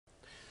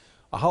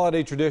A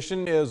holiday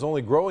tradition is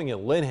only growing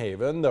in Lynn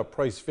Haven. The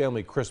Price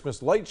Family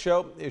Christmas Light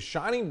Show is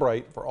shining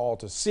bright for all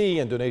to see,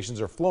 and donations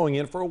are flowing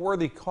in for a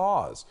worthy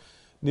cause.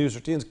 News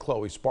 13's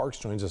Chloe Sparks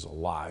joins us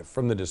live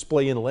from the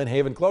display in Lynn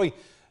Haven. Chloe,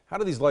 how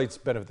do these lights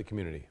benefit the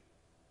community?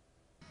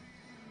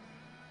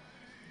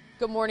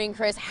 Good morning,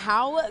 Chris.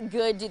 How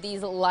good do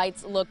these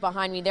lights look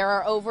behind me? There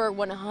are over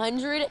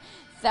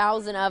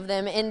 100,000 of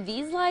them, and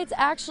these lights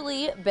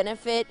actually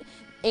benefit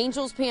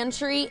Angel's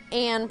Pantry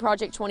and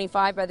Project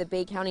 25 by the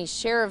Bay County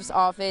Sheriff's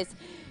Office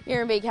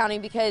here in Bay County,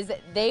 because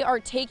they are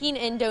taking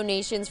in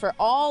donations for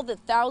all the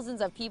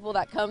thousands of people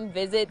that come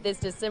visit this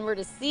December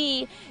to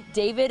see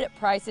David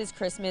Price's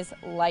Christmas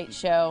Light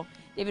Show.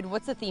 David,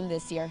 what's the theme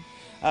this year?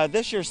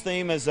 This year's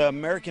theme is an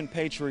American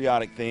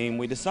patriotic theme.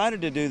 We decided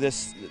to do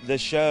this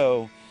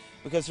show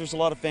because there's a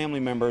lot of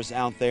family members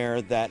out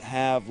there that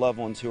have loved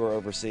ones who are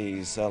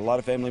overseas. A lot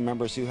of family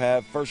members who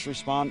have first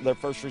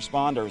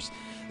responders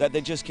that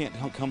they just can't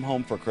come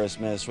home for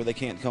Christmas, or they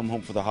can't come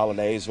home for the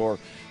holidays or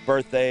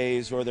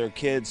birthdays or their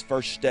kids'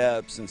 first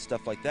steps and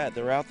stuff like that.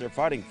 They're out there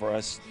fighting for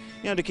us,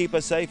 to keep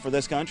us safe for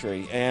this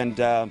country. And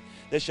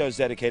this show is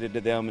dedicated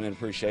to them and an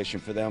appreciation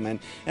for them.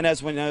 And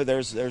as we know,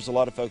 there's a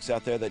lot of folks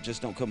out there that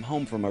just don't come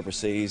home from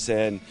overseas.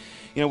 And,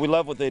 we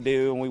love what they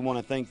do, and we want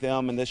to thank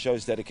them, and this show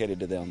is dedicated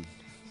to them.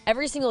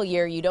 Every single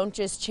year, you don't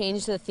just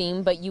change the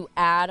theme, but you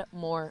add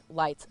more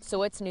lights. So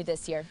what's new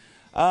this year?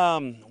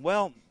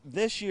 Well,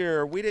 this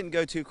year we didn't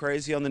go too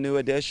crazy on the new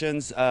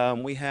additions.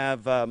 We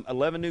have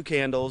 11 new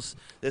candles.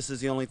 This is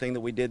the only thing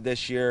that we did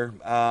this year.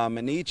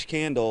 And each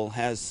candle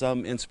has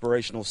some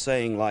inspirational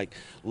saying like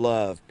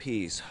love,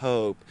 peace,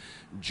 hope,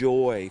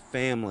 joy,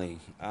 family.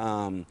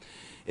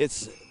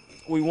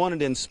 We wanted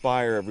to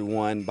inspire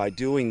everyone by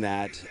doing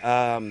that,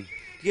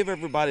 give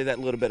everybody that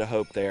little bit of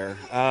hope there.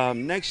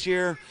 Next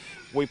year,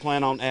 we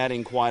plan on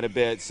adding quite a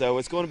bit, so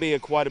it's going to be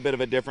quite a bit of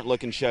a different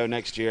looking show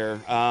next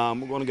year.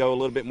 We're going to go a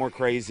little bit more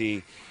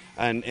crazy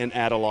and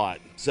add a lot.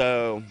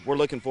 So we're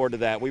looking forward to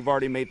that. We've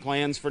already made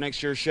plans for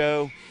next year's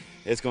show.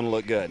 It's going to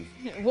look good.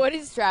 What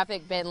has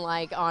traffic been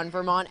like on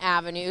Vermont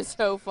Avenue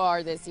so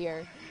far this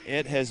year?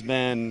 It has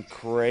been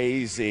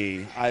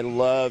crazy. I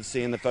love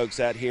seeing the folks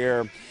out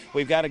here.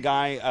 We've got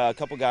a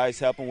couple guys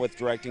helping with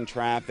directing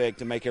traffic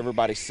to make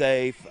everybody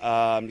safe,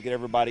 to get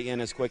everybody in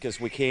as quick as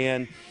we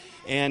can.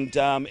 And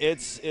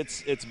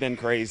it's been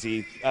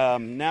crazy.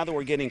 Now that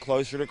we're getting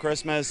closer to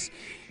Christmas,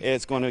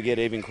 it's going to get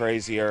even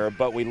crazier,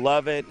 but we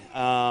love it.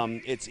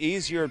 It's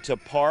easier to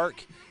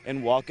park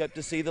and walk up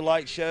to see the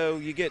light show.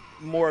 You get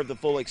more of the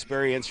full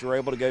experience. You're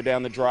able to go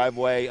down the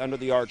driveway, under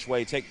the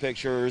archway, take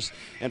pictures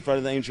in front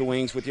of the Angel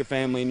Wings with your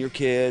family and your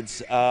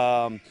kids.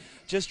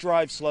 Just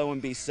drive slow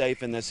and be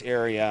safe in this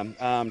area.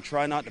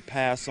 Try not to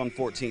pass on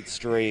 14th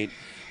Street.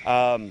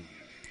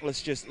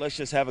 Let's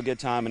just have a good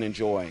time and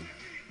enjoy.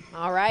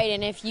 All right,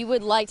 and if you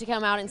would like to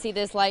come out and see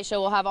this light show,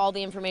 we'll have all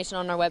the information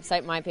on our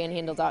website,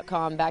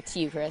 mypanhandle.com. Back to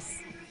you, Chris.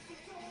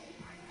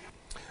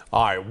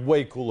 All right,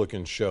 way cool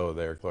looking show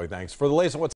there, Chloe. Thanks. For the latest on what's